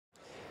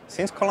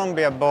Since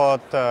Colombia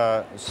bought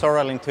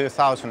Sorel in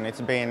 2000,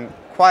 it's been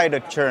quite a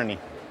journey,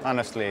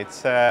 honestly.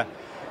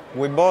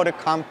 We bought a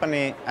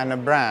company and a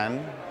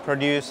brand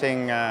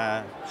producing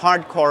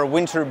hardcore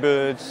winter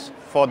boots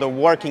for the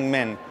working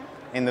men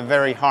in the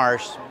very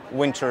harsh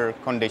winter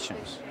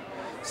conditions.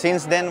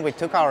 Since then, we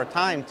took our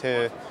time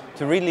to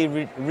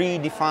really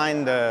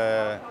redefine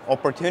the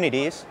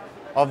opportunities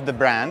of the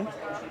brand,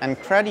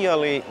 and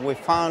gradually we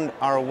found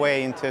our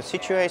way into a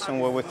situation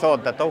where we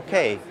thought that,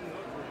 okay,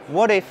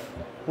 what if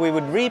we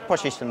would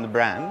reposition the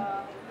brand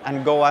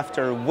and go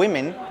after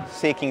women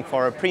seeking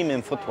for a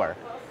premium footwear?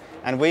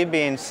 And we've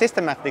been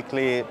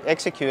systematically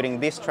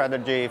executing this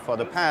strategy for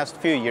the past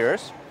few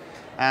years,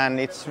 and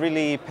it's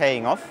really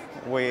paying off.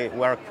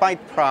 We're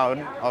quite proud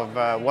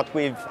of what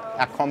we've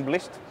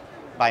accomplished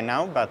by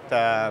now, but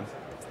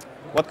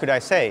what could I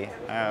say?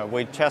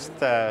 We just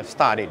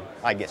started,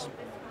 I guess.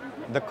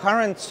 The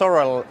current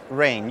Sorel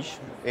range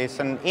is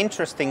an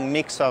interesting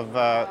mix of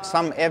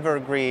some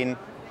evergreen,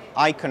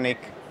 iconic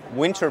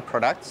winter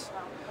products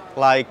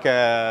like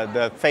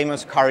the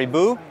famous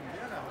Caribou,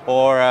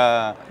 or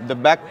the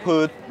back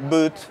boot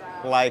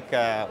like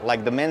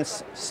the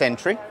men's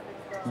Sentry.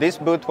 This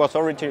boot was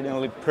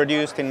originally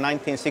produced in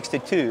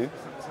 1962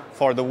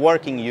 for the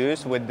working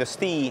use with the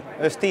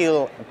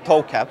steel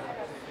toe cap,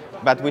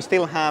 but we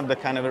still have the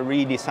kind of a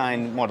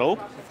redesigned model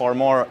for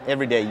more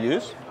everyday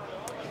use.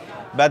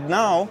 But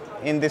now,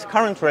 in this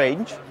current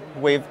range,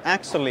 we've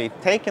actually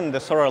taken the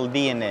Sorel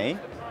DNA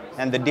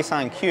and the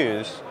design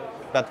cues,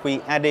 but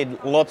we added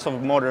lots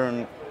of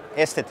modern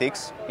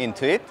aesthetics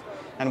into it,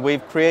 and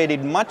we've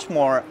created much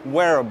more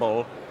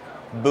wearable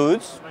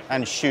boots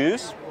and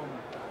shoes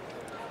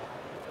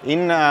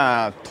in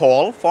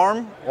tall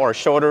form or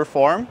shorter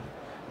form.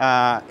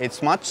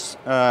 It's much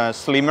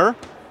slimmer,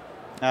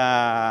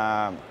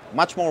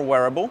 much more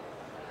wearable,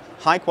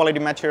 high quality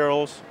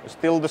materials,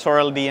 still the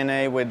Sorel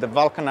DNA with the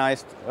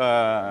vulcanized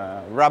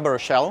rubber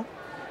shell,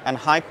 and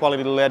high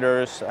quality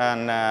leathers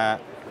and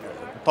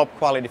top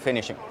quality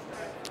finishing.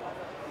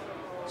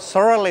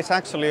 Sorel is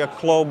actually a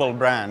global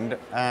brand,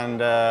 and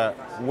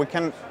we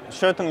can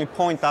certainly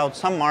point out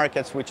some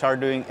markets which are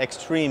doing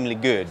extremely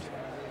good.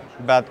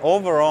 But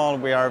overall,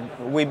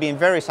 we've been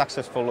very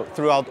successful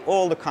throughout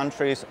all the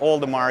countries, all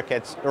the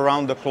markets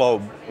around the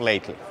globe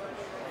lately.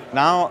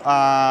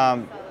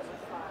 Now,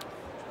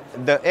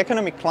 the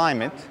economic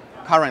climate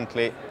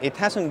currently, it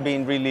hasn't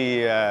been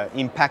really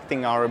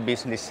impacting our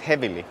business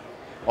heavily.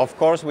 Of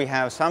course, we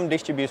have some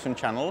distribution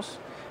channels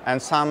and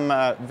some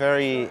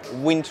very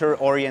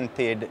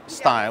winter-oriented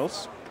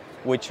styles,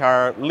 which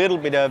are a little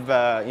bit of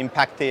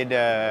impacted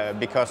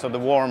because of the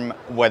warm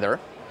weather.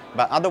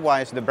 But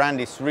otherwise, the brand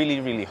is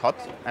really, really hot,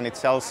 and it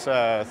sells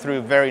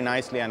through very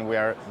nicely, and we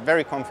are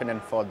very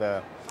confident for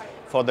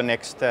the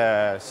next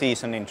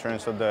season in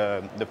terms of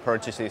the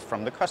purchases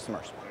from the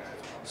customers.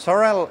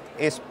 Sorel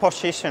is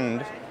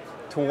positioned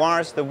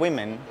towards the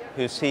women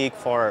who seek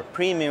for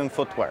premium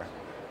footwear.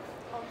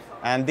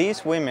 And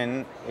these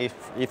women,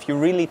 if you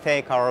really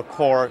take our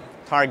core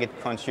target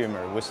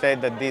consumer, we say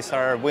that these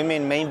are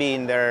women maybe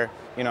in their,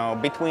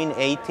 between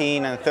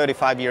 18 and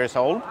 35 years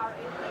old,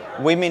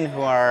 women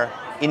who are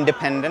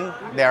independent,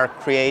 they are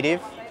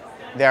creative,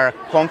 they are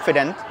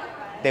confident,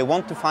 they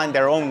want to find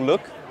their own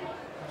look,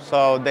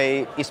 so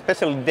they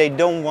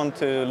don't want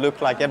to look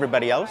like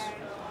everybody else,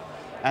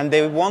 and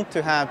they want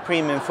to have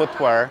premium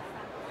footwear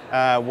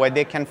where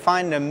they can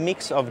find a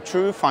mix of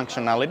true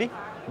functionality,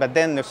 but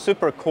then the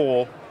super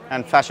cool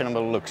and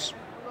fashionable looks.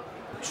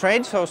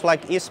 Trade shows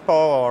like ISPO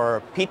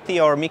or Pitti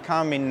or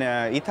Micam in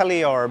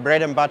Italy or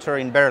Bread and Butter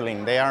in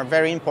Berlin, they are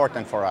very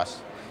important for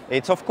us.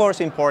 It's of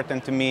course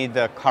important to meet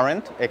the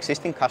current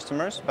existing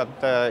customers, but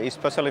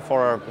especially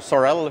for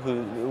Sorel,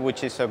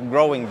 which is a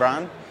growing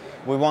brand,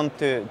 we want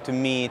to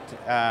meet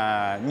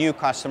new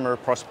customer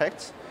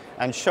prospects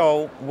and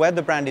show where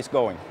the brand is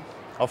going.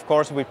 Of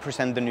course, we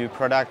present the new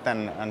product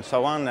and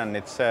so on, and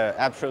it's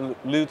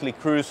absolutely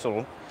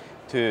crucial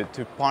to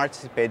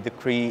participate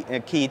in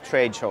the key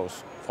trade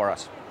shows for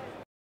us.